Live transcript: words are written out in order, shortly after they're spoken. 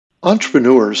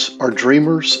Entrepreneurs are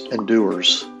dreamers and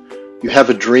doers. You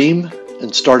have a dream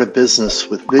and start a business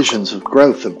with visions of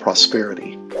growth and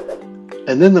prosperity.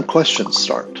 And then the questions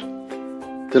start.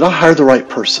 Did I hire the right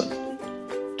person?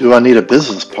 Do I need a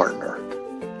business partner?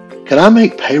 Can I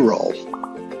make payroll?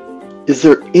 Is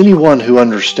there anyone who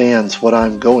understands what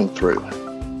I'm going through?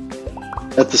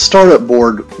 At the StartUp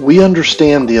Board, we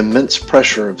understand the immense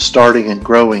pressure of starting and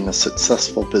growing a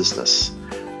successful business.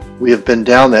 We have been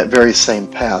down that very same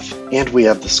path, and we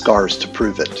have the scars to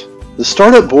prove it. The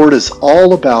StartUp Board is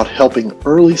all about helping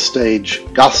early-stage,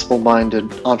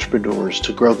 gospel-minded entrepreneurs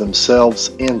to grow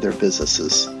themselves and their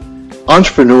businesses.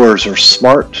 Entrepreneurs are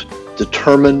smart,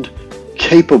 determined,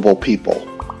 capable people.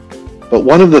 But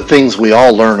one of the things we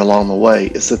all learn along the way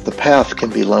is that the path can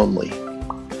be lonely.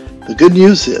 The good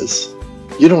news is,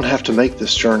 you don't have to make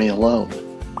this journey alone.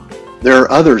 There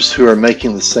are others who are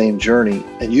making the same journey,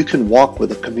 and you can walk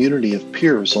with a community of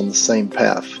peers on the same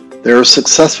path. There are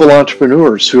successful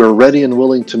entrepreneurs who are ready and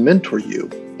willing to mentor you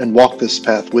and walk this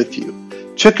path with you.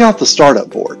 Check out the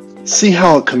StartUp Board. See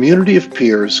how a community of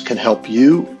peers can help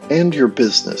you and your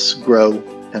business grow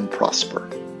and prosper.